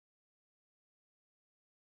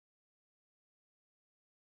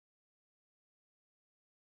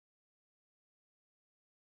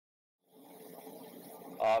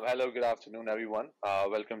Hello, good afternoon, everyone.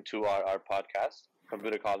 Welcome to our podcast,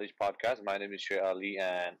 Computer College podcast. My name is Sher Ali,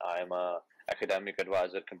 and I'm a academic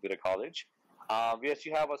advisor at Computer College. We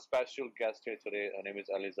actually have a special guest here today. Her name is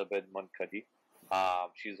Elizabeth Monkutty.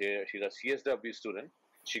 She's here. She's a CSW student.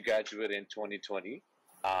 She graduated in 2020.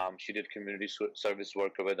 She did community service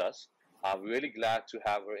work with us. We're really glad to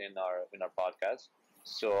have her in our podcast.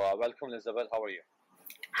 So, welcome, Elizabeth. How are you?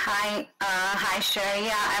 Hi, Sher.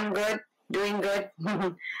 Yeah, I'm good, doing good.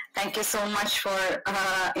 Thank you so much for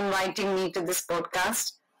inviting me to this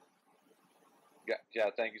podcast. Yeah.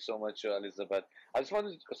 Thank you so much, Elizabeth. I just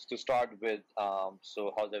wanted to start with,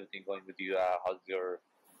 so how's everything going with you? How's your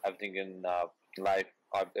everything in life?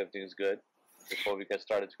 Everything is good. Before we get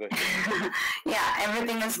started, question. Yeah,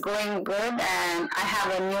 everything is going good, and I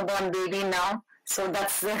have a newborn baby now, so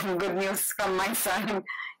that's the good news from my side.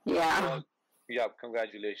 Yeah. Well, yeah,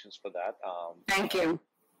 congratulations for that. Thank you.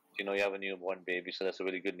 You have a newborn baby, so that's a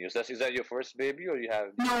really good news. Is that your first baby, or you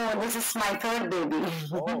have? No, this is my third baby.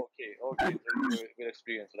 Oh, okay. So good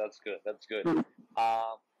experience. So that's good. That's good.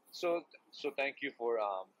 So thank you for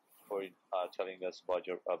telling us about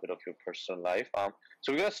a bit of your personal life.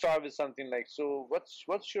 So we're gonna start with something like, so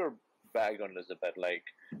what's your background, Elizabeth? Like,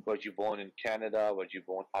 were you born in Canada? Were you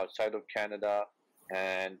born outside of Canada?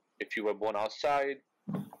 And if you were born outside,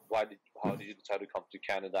 how did you decide to come to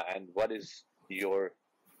Canada? And what is your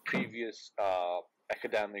previous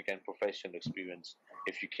academic and professional experience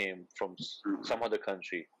if you came from some other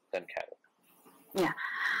country than Canada? Yeah,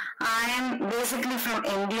 I'm basically from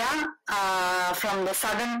India, from the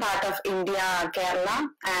southern part of India, Kerala,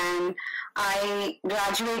 and I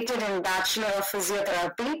graduated in Bachelor of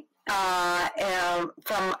Physiotherapy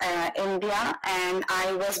from India, and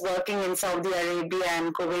I was working in Saudi Arabia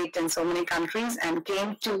and Kuwait and so many countries, and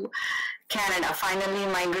came to Canada, finally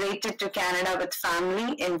migrated to Canada with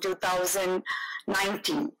family in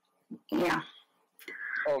 2019. Yeah.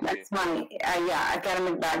 Okay. That's my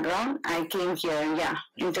academic background. I came here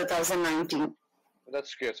in 2019.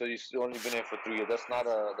 That's great. So you've only been here for 3 years. That's not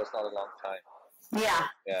a long time. Yeah,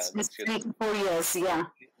 Yeah, it's that's good. 3 to 4 years. Yeah.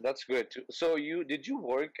 That's good too. So did you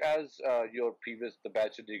work as the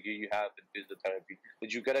bachelor degree you have in physiotherapy?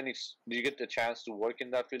 Did you get the chance to work in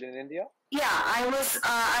that field in India? Yeah, I was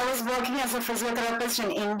working as a physiotherapist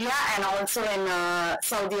in India and also in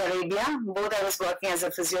Saudi Arabia. Both I was working as a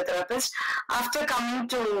physiotherapist. After coming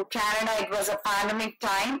to Canada, it was a pandemic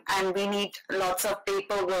time, and we need lots of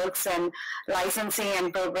paperwork and licensing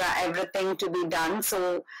and program everything to be done.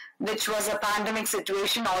 So, which was a pandemic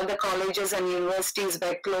situation. All the colleges and universities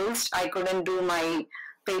were closed. I couldn't do my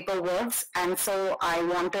paperwork, and so I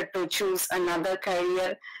wanted to choose another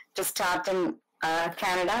career to start in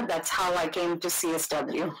Canada. That's how I came to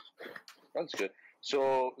CSW. That's good.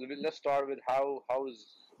 So let's start with how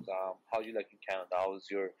you like in Canada. How's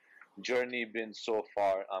your journey been so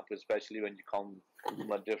far? Especially when you come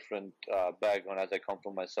from a different background, as I come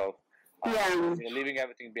from myself. Yeah. Leaving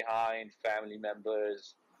everything behind, family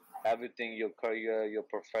members, everything, your career, your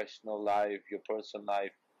professional life, your personal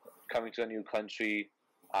life, coming to a new country,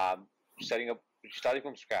 starting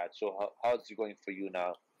from scratch. So how's it going for you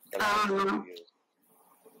now?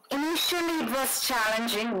 Initially, it was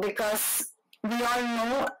challenging because we all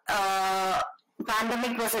know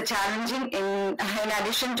pandemic was a challenging. In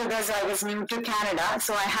addition to this, I was new to Canada,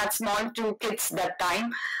 so I had small 2 kids that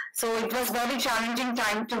time. So it was very challenging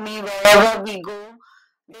time to me. Wherever we go,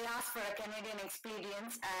 they ask for a Canadian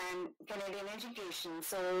experience and Canadian education.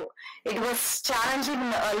 So it was challenging in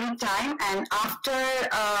the early time, and after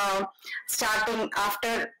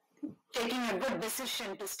taking a good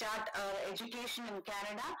decision to start education in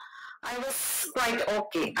Canada, I was quite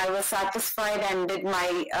okay. I was satisfied and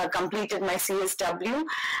completed my CSW,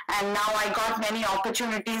 and now I got many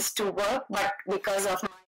opportunities to work, but because of my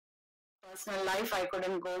personal life, I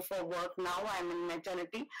couldn't go for work now. I'm in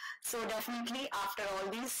maternity. So definitely after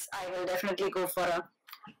all these, I will definitely go for a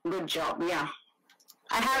good job. Yeah.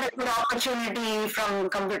 I had a good opportunity from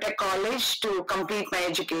Computek College to complete my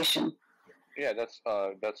education. Yeah, that's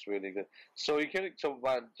really good. So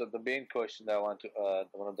so the main question that I want to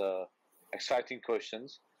one of the exciting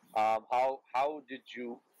questions, how did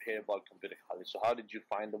you hear about Computer College? So how did you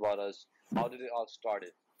find about us? How did it all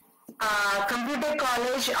started? Computer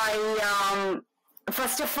College,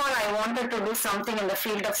 first of all, I wanted to do something in the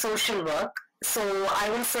field of social work. So I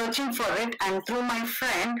was searching for it, and through my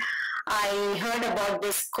friend, I heard about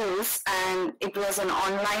this course, and it was an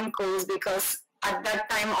online course because at that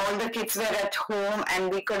time all the kids were at home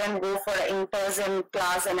and we couldn't go for in-person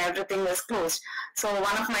class and everything was closed. So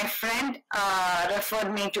one of my friend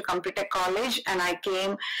referred me to Computek College and I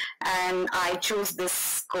came and I chose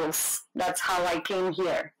this course. That's how I came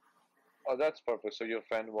here. Oh, that's perfect. So your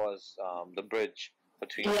friend was the bridge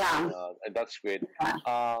between, Yeah. and that's great.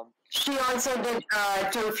 Yeah. She also did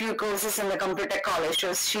a few courses in the Computek College.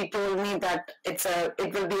 So she told me that it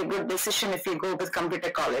will be a good decision if you go with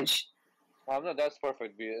Computek College. No, that's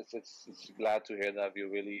perfect. It's glad to hear that you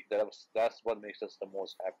really that's what makes us the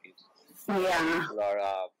most happy. Yeah. People are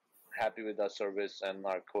happy with our service and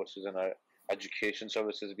our courses and our education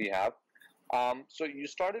services we have. So you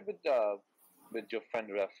started with your friend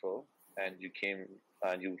referral, and you came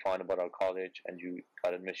and you found about our college and you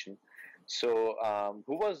got admission. So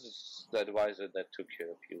who was the advisor that took care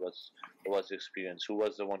of you? What was the experience? Who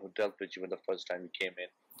was the one who dealt with you when the first time you came in?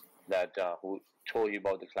 That who told you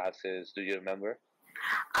about the classes? Do you remember?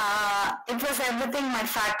 It was everything. My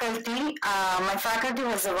faculty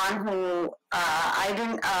was the one who I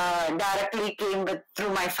didn't directly came with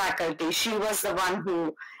through my faculty. She was the one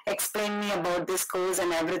who explained me about this course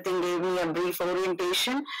and everything, gave me a brief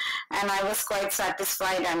orientation, and I was quite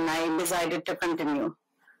satisfied, and I decided to continue.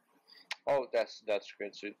 Oh, that's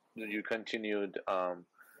great. So you continued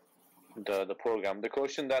the program. The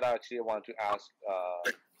question that I actually want to ask,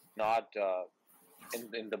 not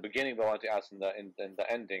in the beginning, but I want to ask in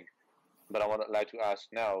the ending. But I would like to ask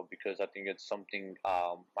now because I think it's something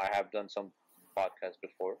I have done some podcasts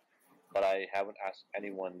before, but I haven't asked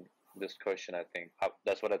anyone this question. I think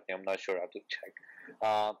that's what I think. I'm not sure. I have to check.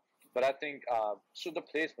 But I think so. The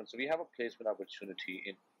placement. So we have a placement opportunity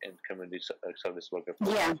in community service worker.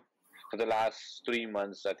 Yeah. For the last 3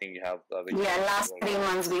 months, I think you have. Last 3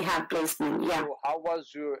 months we have placement. Yeah. So how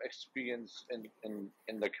was your experience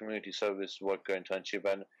in the community service worker internship,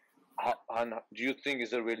 and do you think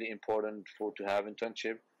is it really important to have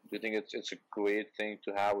internship? Do you think it's a great thing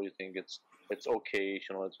to have, or you think it's okay?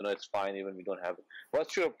 It's fine even we don't have it.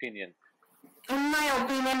 What's your opinion? In my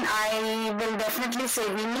opinion, I will definitely say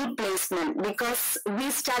we need placement because we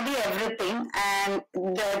study everything, and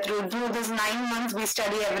through these 9 months we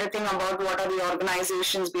study everything about what are the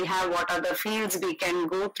organizations we have, what are the fields we can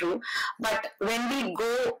go through. But when we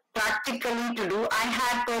go practically to do, I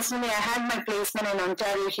had my placement in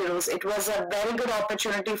Ontario Heroes. It was a very good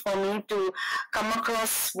opportunity for me to come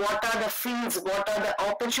across what are the fields, what are the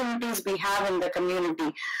opportunities we have in the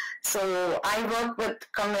community. So I work with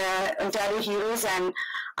Ontario Heroes, and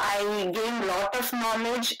I gained a lot of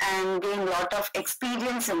knowledge and gained a lot of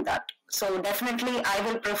experience in that. So definitely I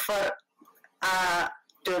will prefer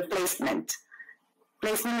to placement.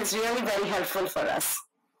 Placement is really very helpful for us.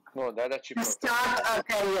 No, that actually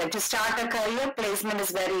to start a career, placement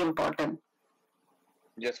is very important.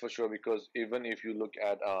 Yes, for sure. Because even if you look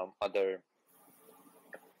at other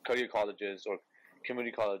career colleges or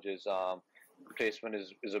community colleges, placement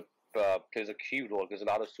plays a key role because a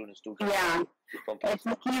lot of students do. Yeah, it's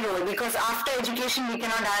a key role because after education we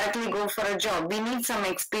cannot directly go for a job. We need some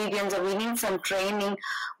experience or we need some training.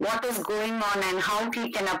 What is going on and how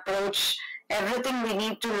we can approach everything we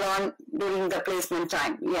need to learn during the placement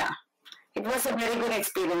time. Yeah, it was a very good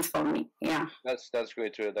experience for me. Yeah, that's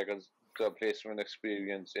great to hear because the placement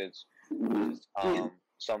experience is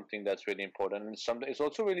something that's really important, and it's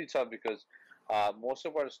also really tough because a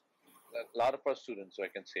lot of our students, so I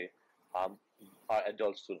can say, are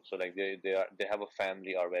adult students. So like they have a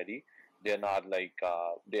family already. They're not like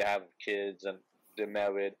they have kids and they're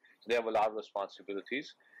married. So they have a lot of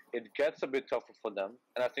responsibilities. It gets a bit tougher for them,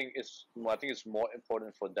 and I think it's more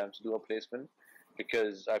important for them to do a placement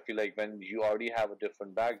because I feel like when you already have a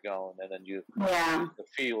different background and then you the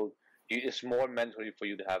field, it's more mandatory for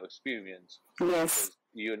you to have experience. Yes,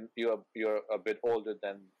 you're a bit older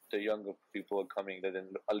than the younger people coming that in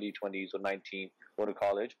early 20s or 19 go to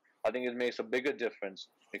college. I think it makes a bigger difference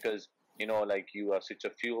because like you are such a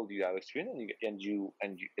field, you have experience,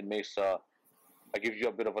 and it makes it gives you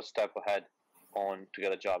a bit of a step ahead on to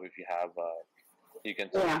get a job if you have you can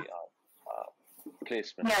say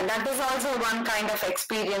placement. Yeah, that is also one kind of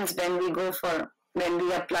experience when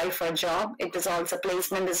we apply for a job. It is also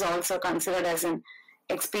placement is also considered as an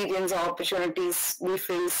experience or opportunities we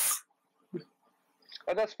face.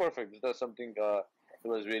 Oh, that's perfect. That's something that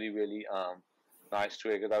was really, really nice to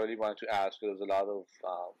hear because I really wanted to ask. There was a lot of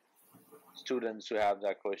students who have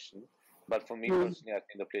that question. But for me personally, I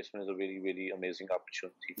think the placement is a really, really amazing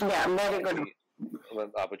opportunity. Yeah, very good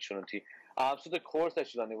opportunity. So the course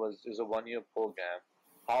that you done is a 1-year program.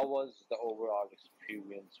 How was the overall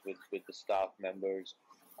experience with the staff members?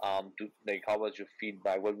 How was your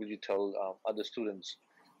feedback? What would you tell other students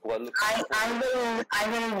Well, I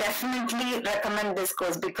will definitely recommend this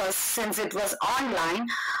course because since it was online,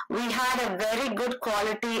 we had a very good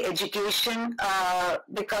quality education.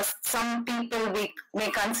 Because some people we may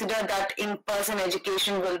consider that in-person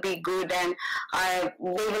education will be good, and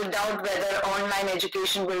they will doubt whether online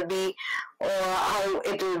education will be or how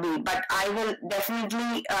it will be. But I will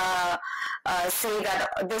definitely say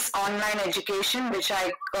that this online education, which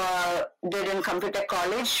I did in Computek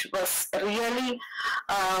College, was a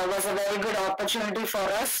very good opportunity for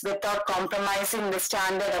us without compromising the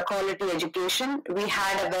standard of quality education. We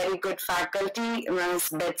had a very good faculty, Ms.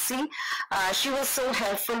 Betsy. She was so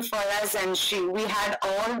helpful for us, and we had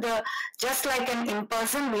all the, just like an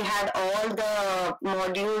in-person, we had all the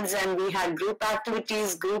modules, and we had group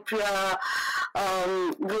activities, group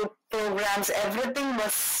programs, everything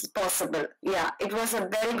was possible. Yeah, it was a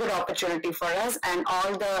very good opportunity for us, and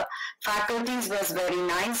all the faculties was very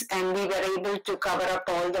nice, and we were able to cover up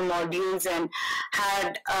all the modules and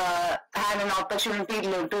had an opportunity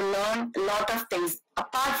to learn a lot of things.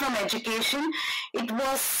 Apart from education, it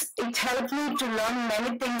helped me to learn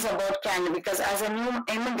many things about Canada, because as a new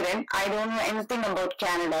immigrant, I don't know anything about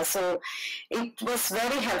Canada. So it was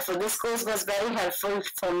very helpful. This course was very helpful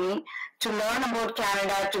for me to learn about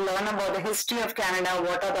Canada, to learn about the history of Canada,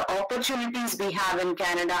 what are the opportunities we have in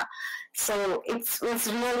Canada. So it was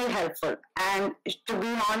really helpful. And to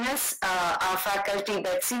be honest, our faculty,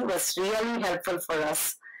 Betsy, was really helpful for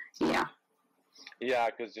us. Yeah. Yeah,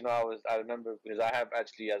 because I remember, because I have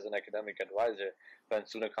actually, as an academic advisor, when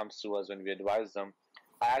student comes to us, when we advise them,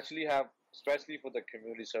 I actually have, especially for the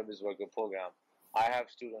community service worker program, I have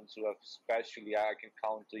students who have, especially, I can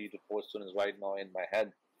count 3 to 4 students right now in my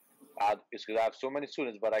head. It's because I have so many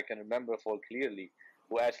students, but I can remember for clearly,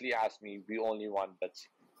 who actually asked me, we only want Betsy.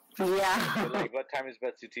 Yeah. They're like, what time is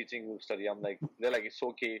Betsy teaching group study? I'm like, they're like, it's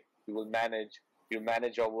okay, we will manage. We'll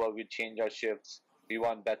manage our work, we change our shifts. We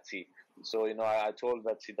want Betsy. So, I told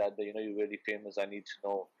Betsy that, you're really famous. I need to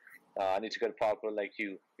know, I need to get a partner like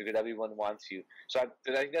you, because everyone wants you. So I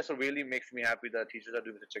think that's what really makes me happy, that teachers are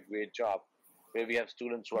doing such a great job, where we have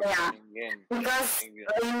students who are coming in. Because, we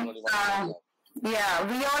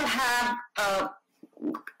all have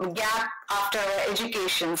gap after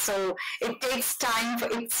education, so it takes time.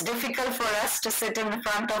 It's difficult for us to sit in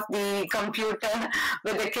front of the computer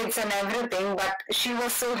with the kids and everything, but she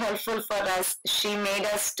was so helpful for us. She made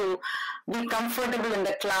us to be comfortable in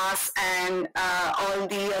the class, and all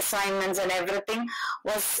the assignments and everything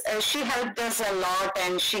she helped us a lot,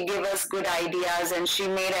 and she gave us good ideas, and she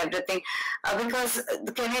made everything because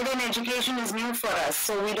the Canadian education is new for us,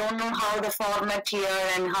 so we don't know how the format here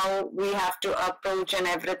and how we have to approach and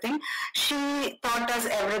everything. She taught us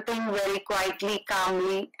everything very quietly,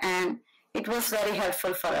 calmly, and it was very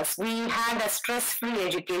helpful for us. We had a stress-free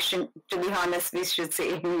education, to be honest, we should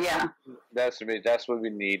say. Yeah. That's what we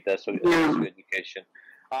need. That's what stress-free education.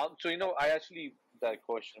 So, I actually, that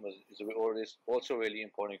question is also a really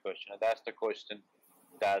important question. And that's the question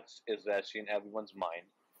that is actually in everyone's mind.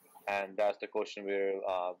 And that's the question where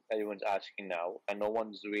everyone's asking now, and no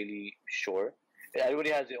one's really sure.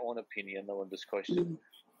 Everybody has their own opinion on this question.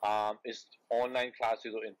 Is online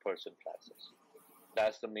classes or in-person classes?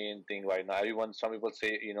 That's the main thing right now. Some people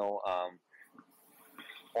say,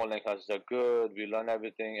 online classes are good, we learn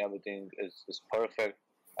everything is perfect.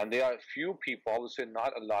 And there are few people, I would say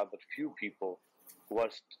not a lot, but few people who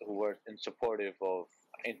are in supportive of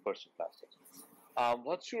in-person classes.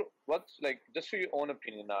 What's like, just for your own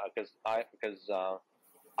opinion now, because I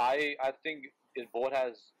think it both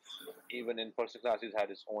has, even in-person classes had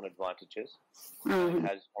its own advantages, and it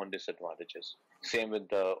has its own disadvantages. Same with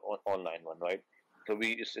the online one, right? So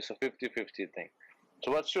it's a 50-50 thing.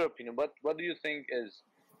 So what's your opinion? What do you think is,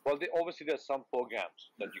 well, obviously there's some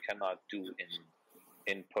programs that you cannot do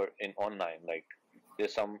in online, like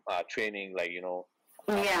there's some training, like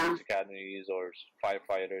police academies or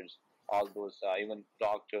firefighters, all those, even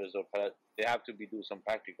doctors or they have to do some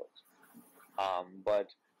practicals.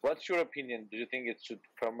 But what's your opinion? Do you think it should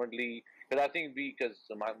permanently? Because I think because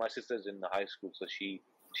my sister's in high school, so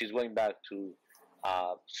she's going back to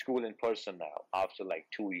school in person now after like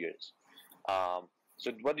 2 years.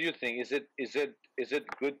 So what do you think? Is it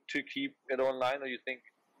good to keep it online, or you think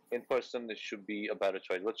in person it should be a better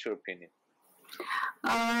choice? What's your opinion?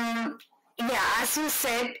 As you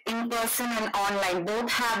said, in person and online both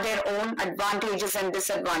have their own advantages and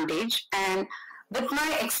disadvantages. And with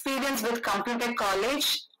my experience with Computek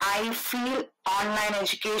College, I feel online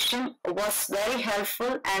education was very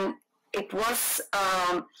helpful, and it was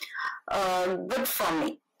good for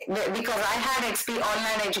me. because I had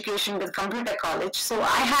online education with Computek College, so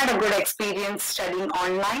I had a good experience studying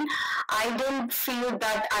online. I don't feel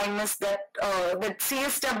that I miss that. With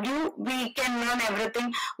CSW, we can learn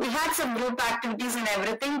everything. We had some group activities and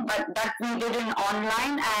everything, but that we did in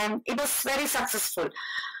online, and it was very successful.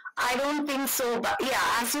 I don't think so, but yeah,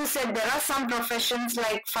 as you said, there are some professions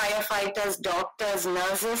like firefighters, doctors,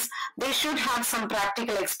 nurses. They should have some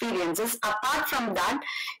practical experiences. Apart from that,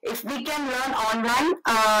 if we can learn online,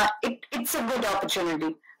 it's a good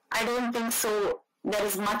opportunity. I don't think so. There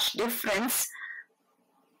is much difference.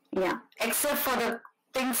 Yeah, except for the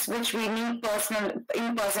things which we need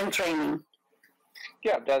in-person training.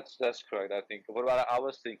 Yeah, that's correct. I think what I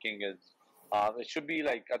was thinking is it should be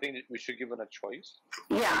like, I think we should give it a choice.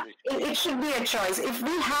 Yeah, it should be a choice. If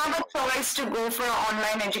we have a choice to go for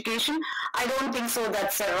online education, I don't think so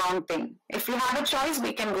that's a wrong thing. If we have a choice,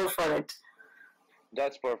 we can go for it.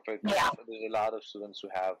 That's perfect. Yeah. There's a lot of students who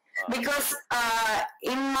have. Because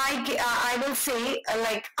in my, I will say,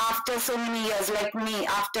 like after so many years, like me,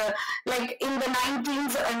 after, like in the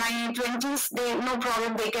 19s or 20s, they, no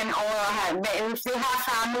problem, they can all have, if they have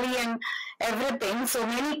family and everything, so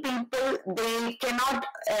many people, they cannot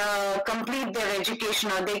complete their education,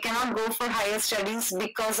 or they cannot go for higher studies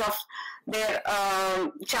because of their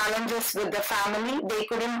challenges with the family. They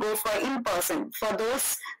couldn't go for in-person. For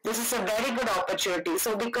those, this is a very good opportunity.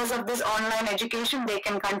 So because of this online education, they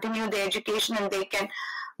can continue the education and they can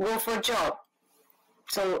go for job.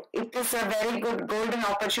 So it is a very good golden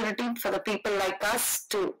opportunity for the people like us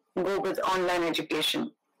to go with online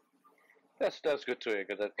education. That's good to hear.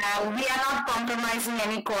 We are not compromising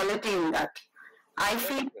any quality in that. I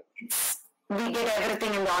feel we get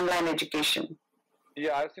everything in the online education.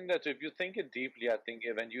 Yeah, I think that if you think it deeply, I think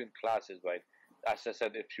when you're in classes, right, as I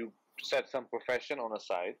said, if you set some profession on a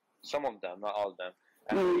side, some of them, not all of them,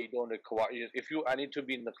 and you don't require, if I need to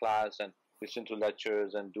be in the class and listen to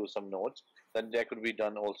lectures and do some notes, then that could be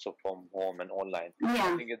done also from home and online.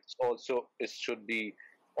 Yeah. I think it should be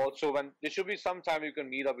also when there should be some time you can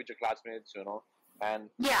meet up with your classmates, and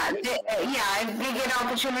if we get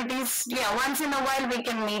opportunities, once in a while we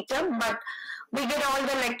can meet up, but we get all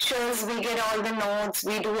the lectures, we get all the notes,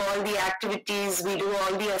 we do all the activities, we do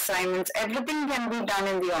all the assignments. Everything can be done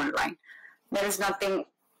in the online. There is nothing,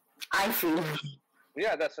 I feel.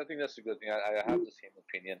 Yeah, I think that's a good thing. I have the same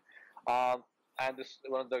opinion. And this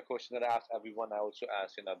one of the questions that I ask everyone. I also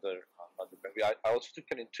ask in other I also took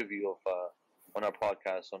an interview of on our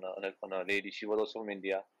podcast on a lady. She was also from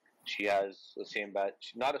India. She has the same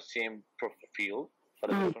batch, not the same field,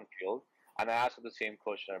 but a different field. And I asked her the same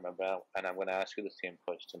question, I remember, and I'm going to ask you the same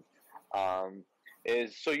question.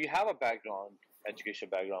 So you have a education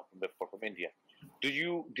background from India. Did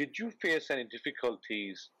you face any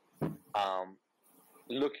difficulties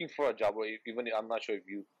looking for a job, or even I'm not sure if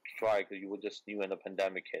you tried because you were just new when the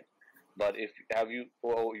pandemic hit. But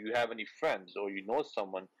you have any friends or you know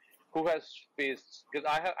someone who has faced, because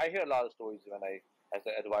I hear a lot of stories as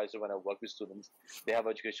an advisor when I work with students, they have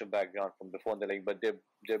education background from before, and they're like, but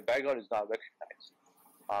their background is not recognized,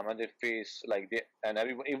 and they face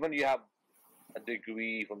even you have a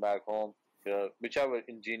degree from back home, whichever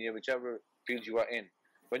field you are in,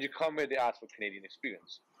 when you come here, they ask for Canadian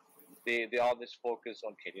experience. They always focus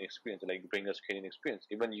on Canadian experience, like bring us Canadian experience.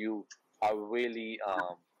 Even you are really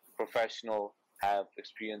professional, have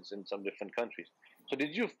experience in some different countries. So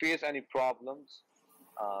did you face any problems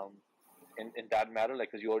in that matter? Like,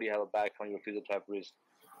 because you already have a background, you're a physiotherapist,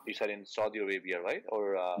 you said in Saudi Arabia, right?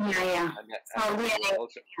 Or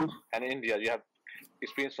and India, you have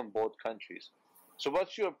experience from both countries. So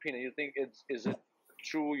what's your opinion? You think is it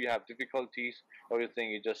true you have difficulties, or you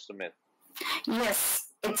think it's just a myth? Yes,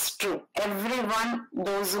 it's true. Everyone,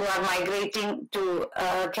 those who are migrating to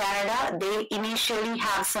Canada, they initially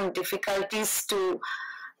have some difficulties to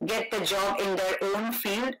get the job in their own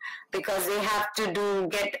field because they have to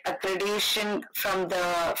get accreditation from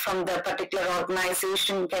the particular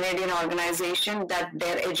organization, Canadian organization, that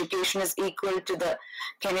their education is equal to the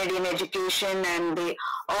Canadian education, and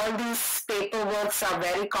all these paperworks are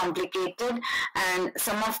very complicated, and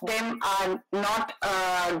some of them are not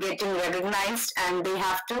getting recognized, and they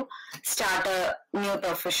have to start a new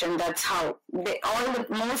profession. That's how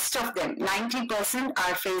most of them, 90%,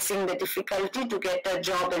 are facing the difficulty to get a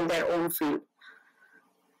job in their own field.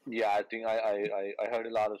 Yeah, I think I heard a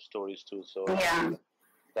lot of stories too. So yeah,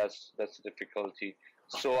 that's the difficulty.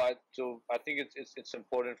 So I think it's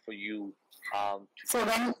important for you. So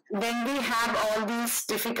when we have all these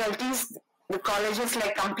difficulties, the colleges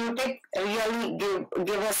like Computek really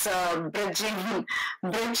give us a bridge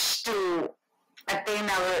to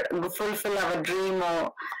fulfill our dream,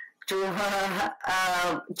 or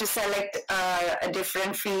to select a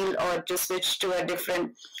different field or to switch to a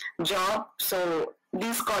different job. So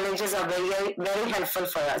these colleges are very, very helpful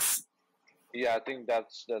for us. Yeah, I think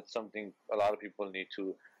that's something a lot of people need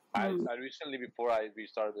to. I recently, before we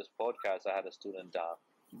started this podcast, I had a student.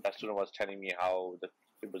 That student was telling me how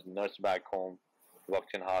it was nurse back home,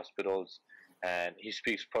 worked in hospitals, and he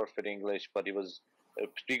speaks perfect English. But he was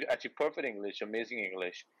actually perfect English, amazing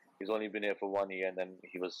English. He's only been here for 1 year, and then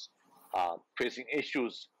he was facing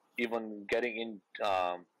issues, even getting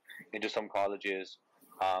into some colleges,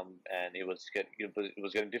 and it was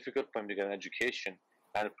getting difficult for him to get an education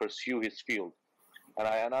and pursue his field. And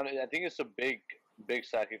I think it's a big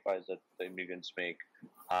sacrifice that the immigrants make,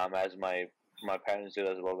 as my parents did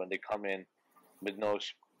as well. When they come in with no,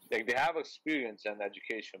 like they have experience and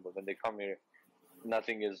education, but when they come here,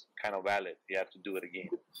 nothing is kind of valid. You have to do it again,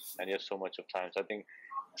 and you have so much of time. So I think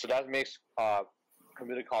so that makes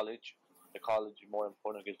community college, the college, more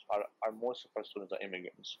important because our most of our students are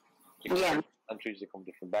immigrants. They come from countries, they come from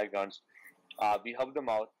different backgrounds. We help them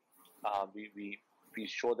out. We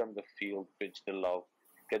show them the field which they love,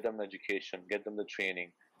 get them education, get them the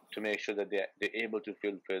training to make sure that they're able to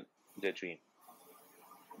fulfill their dream.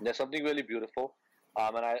 There's something really beautiful,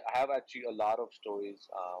 and I have actually a lot of stories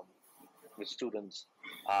with students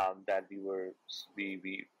that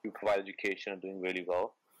we provide education and doing really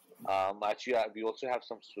well. Actually, we also have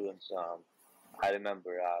some students. I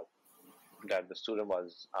remember that the student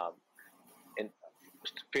was in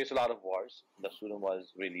faced a lot of wars. The student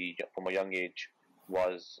was really from a young age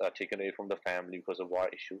was taken away from the family because of war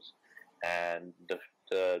issues, and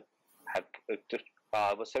the had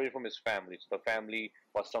was separated from his family. So the family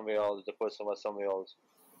was somewhere else. The person was somewhere else.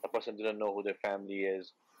 The person didn't know who their family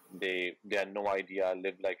is. They had no idea.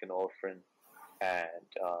 Lived like an orphan, and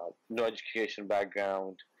no education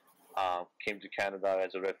background. Came to Canada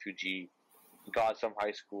as a refugee. Got some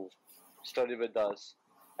high school. Studied with us,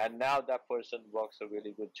 and now that person works a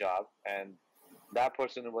really good job. And that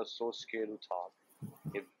person was so scared to talk.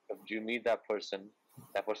 If you meet that person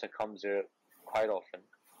comes here quite often,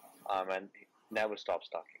 and he never stops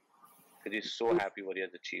talking because he's so happy what he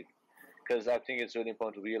has achieved. Because I think it's really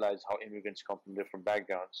important to realize how immigrants come from different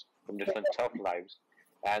backgrounds, from different tough lives,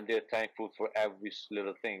 and they're thankful for every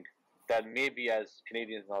little thing that maybe as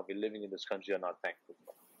Canadians now we're living in this country are not thankful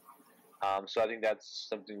for. So I think that's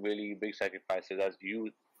something really big sacrifices as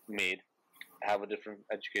you made, have a different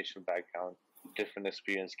education background, different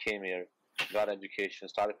experience, came here, got education,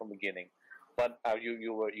 started from the beginning. But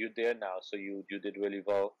you're there now, so you did really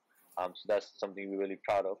well. So that's something we're really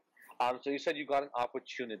proud of. So you said you got an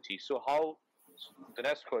opportunity. So how? The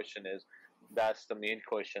next question is, that's the main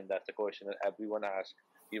question. That's the question that everyone asks.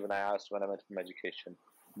 Even I asked when I went from education,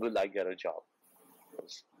 will I get a job?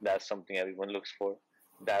 That's something everyone looks for.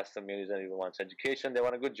 That's the main reason everyone wants education. They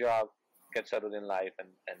want a good job, get settled in life, and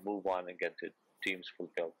move on and get their dreams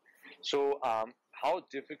fulfilled. So, how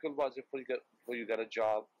difficult was it for you get a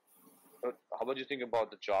job? What do you think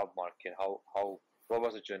about the job market? What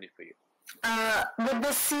was the journey for you? With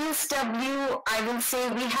the CSW, I will say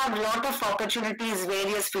we have a lot of opportunities,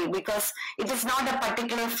 various fields, because it is not a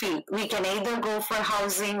particular field. We can either go for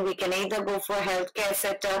housing, we can either go for healthcare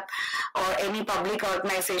setup or any public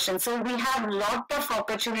organization. So we have a lot of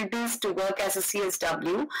opportunities to work as a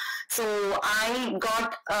CSW. So I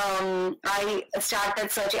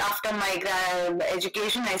started searching after my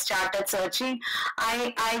education. I started searching.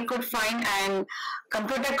 I could find, and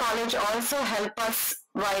Computek College also help us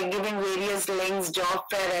by giving various links, job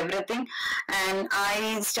fair, everything. And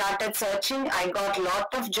I started searching. I got a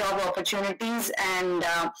lot of job opportunities,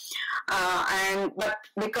 but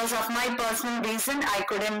because of my personal reason, I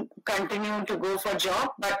couldn't continue to go for job.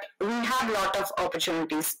 But we have a lot of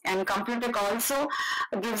opportunities, and Computek also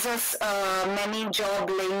gives us many job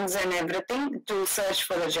links and everything to search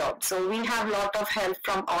for a job. So we have a lot of help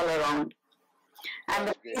from all around. And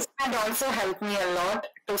the placement also helped me a lot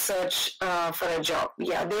to search for a job.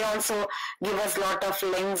 Yeah, they also give us a lot of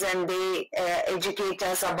links, and they educate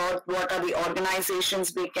us about what are the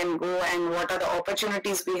organizations we can go and what are the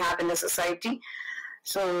opportunities we have in the society.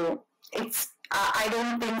 So I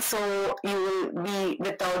don't think so you will be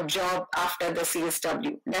without job after the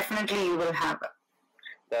CSW. Definitely you will have it.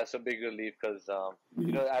 That's a big relief because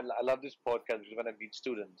I love this podcast because when I meet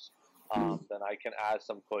students, then I can ask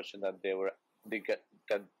some question that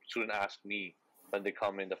that student asked me when they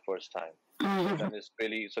come in the first time. Then it's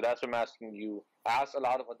really, so that's what I'm asking you. I ask a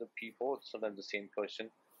lot of other people sometimes the same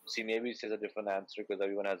question. See, maybe it says a different answer because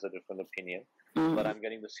everyone has a different opinion, but I'm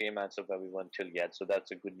getting the same answer from everyone till yet, so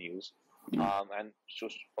that's a good news. And so,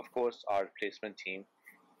 of course, our placement team,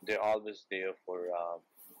 they're always there for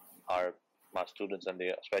our my students, and they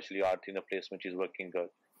especially our in the placement. She's working good.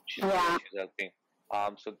 Yeah. She's helping.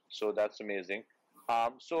 So that's amazing.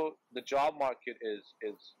 So the job market is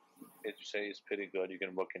as you say is pretty good. You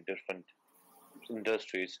can work in different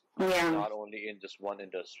industries, Yeah. not only in just one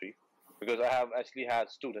industry. Because I have actually had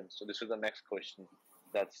students. So this is the next question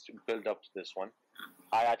that's built up to this one.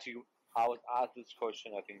 I was asked this question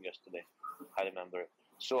I think yesterday. I remember.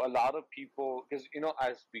 So a lot of people, because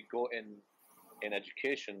as we go in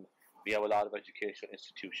education, we have a lot of educational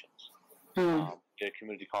institutions. There are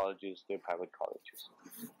community colleges, there are private colleges,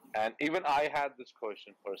 and even I had this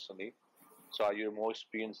question personally. So you're more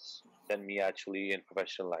experienced than me actually in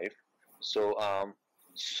professional life. So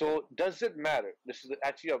does it matter? This is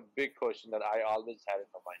actually a big question that I always had in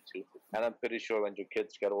my mind too, and I'm pretty sure when your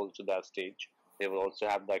kids get older to that stage, they will also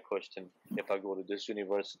have that question: if I go to this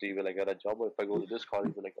university, will I get a job? Or if I go to this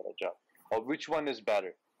college, will I get a job? Or which one is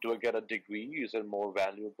better? Do I get a degree? Is it more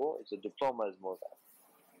valuable? Is a diploma is more valuable?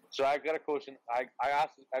 So I got a question. I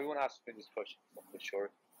asked everyone asks me this question for sure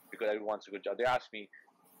because everyone wants a good job. They ask me,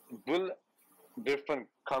 will different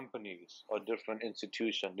companies or different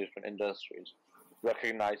institutions, different industries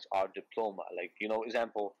recognize our diploma? Like,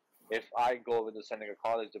 example, if I go with the Seneca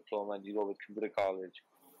College diploma and you go with Computer College,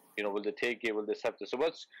 will they take it? Will they accept it? So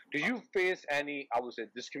do you face any, I would say,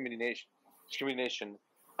 discrimination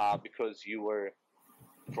because you were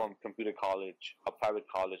from Computer College, a private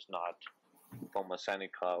college, not from a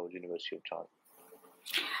Seneca or University of Toronto?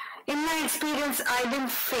 In my experience, I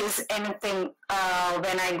didn't face anything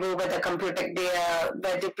when I go with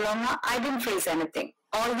the diploma. I didn't face anything.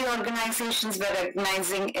 All the organizations were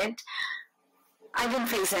recognizing it. I didn't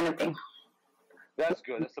face anything. That's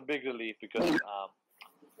good. That's a big relief because,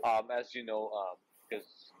 as you know, because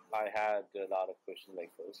I had a lot of questions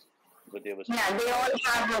like this. But they all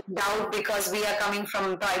have a doubt because we are coming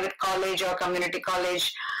from private college or community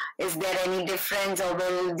college. Is there any difference, or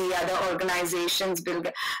will the other organizations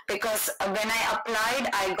build? Because when I applied,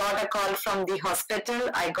 I got a call from the hospital.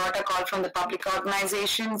 I got a call from the public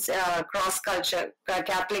organizations, cross culture,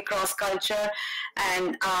 Catholic cross culture,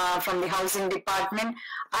 and from the housing department.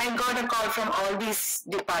 I got a call from all these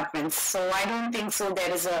departments. So I don't think so.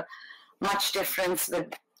 There is a much difference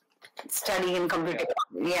with studying in computer.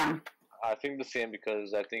 Yeah. I think the same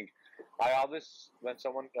because I think I always when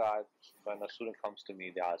a student comes to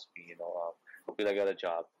me, they ask me, will I get a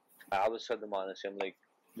job? I always tell them honestly, I'm like,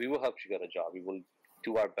 we will help you get a job. We will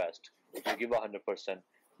do our best. We give 100%,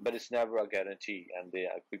 but it's never a guarantee.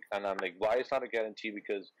 And I'm like, why it's not a guarantee?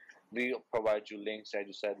 Because we provide you links, as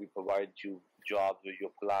you said, we provide you jobs where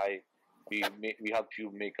you apply. We help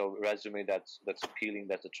you make a resume that's appealing,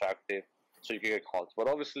 that's attractive, so you can get calls. But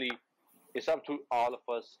obviously, it's up to all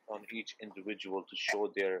of us on each individual to show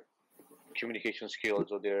their communication skills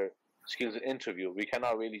or their skills in interview. We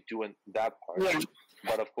cannot really do in that part. Yeah.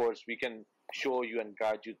 But of course, we can show you and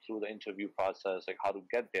guide you through the interview process, like how to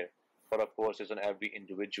get there. But of course, it's on every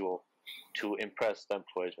individual to impress the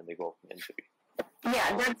employers when they go for an interview.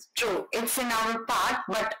 Yeah, that's true. It's in our path,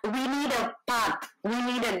 but we need a path. We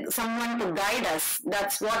need someone to guide us.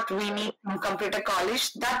 That's what we need from Computer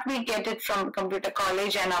College. That we get it from Computer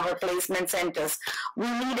College and our placement centers. We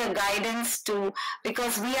need a guidance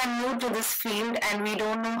because we are new to this field and we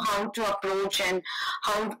don't know how to approach and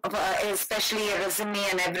how, especially a resume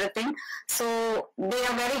and everything. So they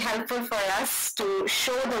are very helpful for us to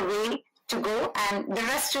show the way to go, and the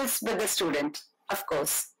rest is with the student, of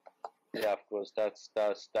course. Yeah, of course. That's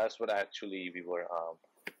what actually we were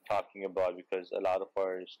talking about because a lot of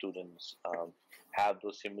our students have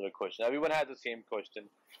those similar questions. Everyone has the same question.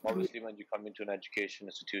 Obviously, when you come into an education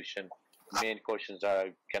institution, main questions are: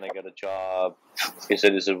 can I get a job? Is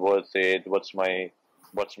it worth it? What's my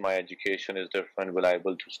education is different? Will I be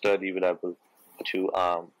able to study? Will I be able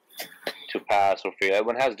to pass or fail?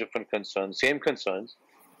 Everyone has different concerns. Same concerns.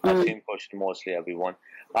 Same question mostly everyone.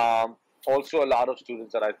 Also, a lot of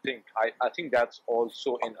students that I think that's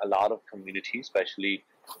also in a lot of communities, especially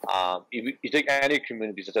if you take any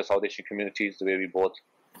community such as South Asian communities, the way we both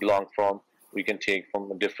belong from, we can take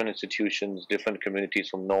from different institutions, different communities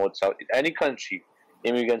from North, South, any country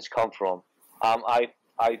immigrants come from. I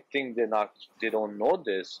think they don't know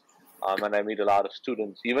this, and I meet a lot of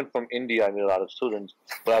students, even from India. I meet a lot of students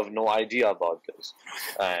who have no idea about this,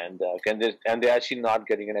 and they're actually not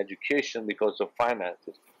getting an education because of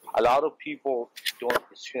finances. A lot of people don't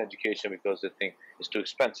pursue education because they think it's too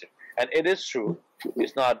expensive, and it is true.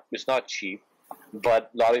 It's not cheap,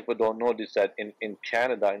 but a lot of people don't know this that in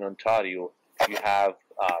Canada, in Ontario, you have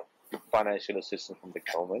financial assistance from the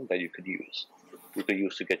government that you could use. You could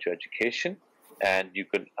use to get your education, and you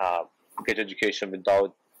could get education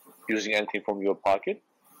without using anything from your pocket.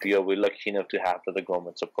 we are lucky enough to have the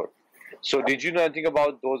government support. So did you know anything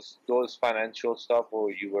about those financial stuff,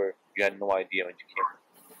 or you had no idea when you came?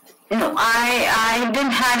 No, I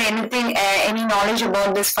didn't have any knowledge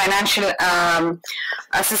about this financial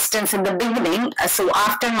assistance in the beginning. So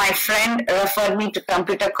after my friend referred me to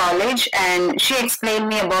Computek College, and she explained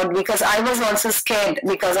me about, because I was also scared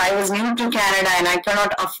because I was new to Canada and I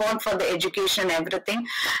cannot afford for the education and everything.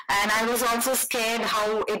 And I was also scared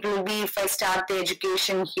how it will be if I start the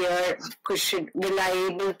education here. Will I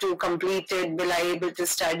able to complete it? Will I able to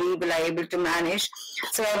study? Will I able to manage?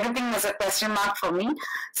 So everything was a question mark for me.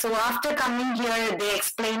 So after coming here, they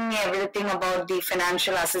explained me everything about the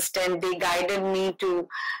financial assistant. They guided me to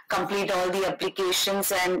complete all the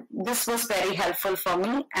applications, and this was very helpful for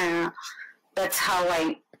me. That's how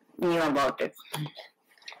I knew about it.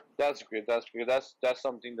 That's great. That's great. That's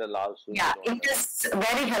something that allows. Yeah, it is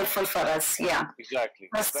very helpful for us. Yeah, exactly.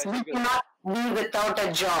 Because we cannot be without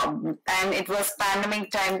a job, and it was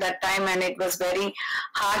pandemic time that time, and it was very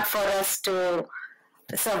hard for us to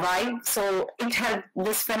survive. So it helped.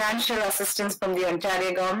 This financial assistance from the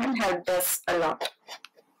Ontario government helped us a lot.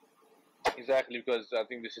 Exactly, because I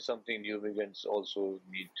think this is something new immigrants also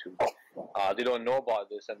need to. They don't know about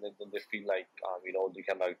this, and then they feel like they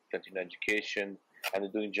can continue education, and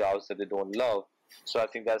they're doing jobs that they don't love. So I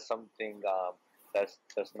think that's something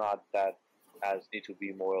that's not that as need to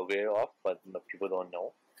be more aware of, but people don't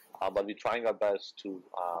know. But we're trying our best to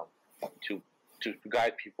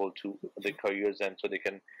guide people to their careers, and so they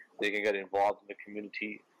can get involved in the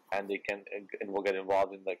community, and they can get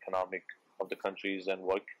involved in the economic of the countries and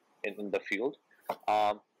work in the field.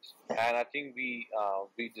 And I think we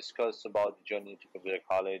discussed about the journey to Computek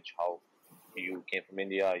College, how you came from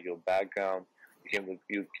India, your background, you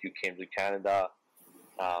came to Canada,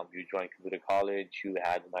 you joined Computek College, you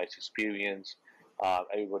had a nice experience.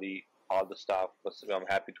 Everybody, all the staff I'm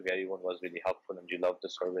happy to get everyone was really helpful, and you loved the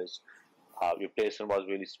service. Your placement was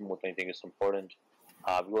really smooth. I think it's important.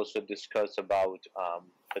 We also discussed about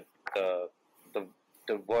the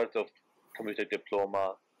worth of Computek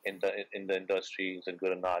diploma in the industry, is it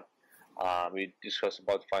good or not? We discussed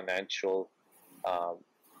about financial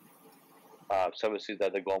services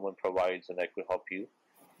that the government provides and that could help you.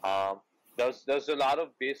 There's a lot of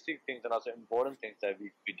basic things and also important things that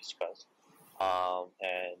we discussed,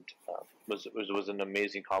 and it was an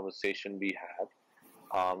amazing conversation we had.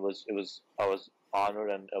 I was honored,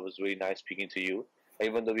 and it was really nice speaking to you.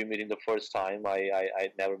 Even though we meeting the first time, I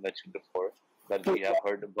never met you before, but we have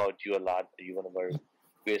heard about you a lot. You're one of our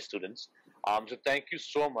great students. So thank you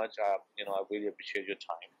so much. I really appreciate your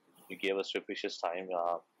time. You gave us your precious time,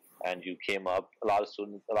 and you came up. A lot of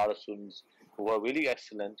students who are really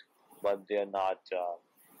excellent, but they're not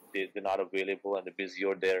available, and they're busy,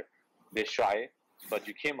 or they're shy. But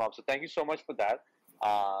you came up, so thank you so much for that.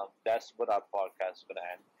 That's what our podcast is going to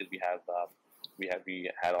end, because we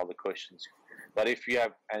had all the questions. But if you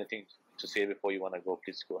have anything to say before you want to go,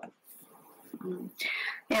 please go ahead.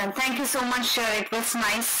 Yeah, thank you so much, Sher. It was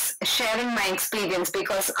nice sharing my experience,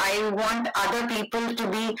 because I want other people to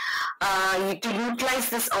be to utilize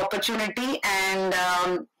this opportunity and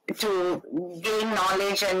to gain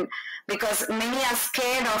knowledge, and because many are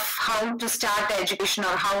scared of how to start education,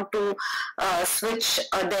 or how to switch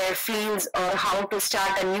their fields, or how to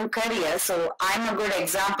start a new career. So I'm a good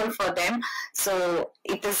example for them. So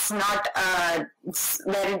it is not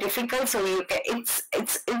very difficult. So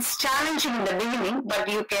it's challenging in the beginning, but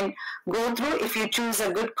you can go through. If you choose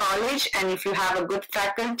a good college and if you have a good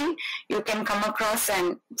faculty, you can come across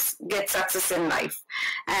and get success in life.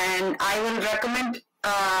 And I will recommend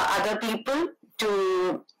other people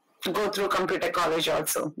to go through Computek College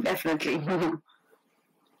also, definitely.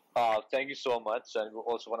 Thank you so much, and we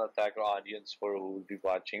also want to thank our audience for who will be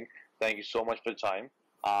watching. Thank you so much for the time.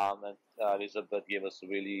 And Elizabeth gave us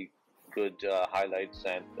really good highlights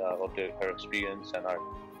and of her experience and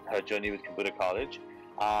her journey with Computek College.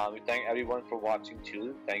 We thank everyone for watching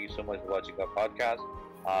too. Thank you so much for watching our podcast.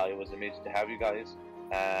 It was amazing to have you guys,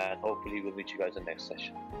 and hopefully we'll meet you guys in the next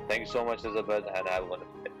session. Thank you so much, Elizabeth, and have a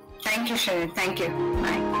wonderful day. Thank you, Sher. Thank you.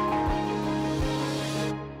 Bye.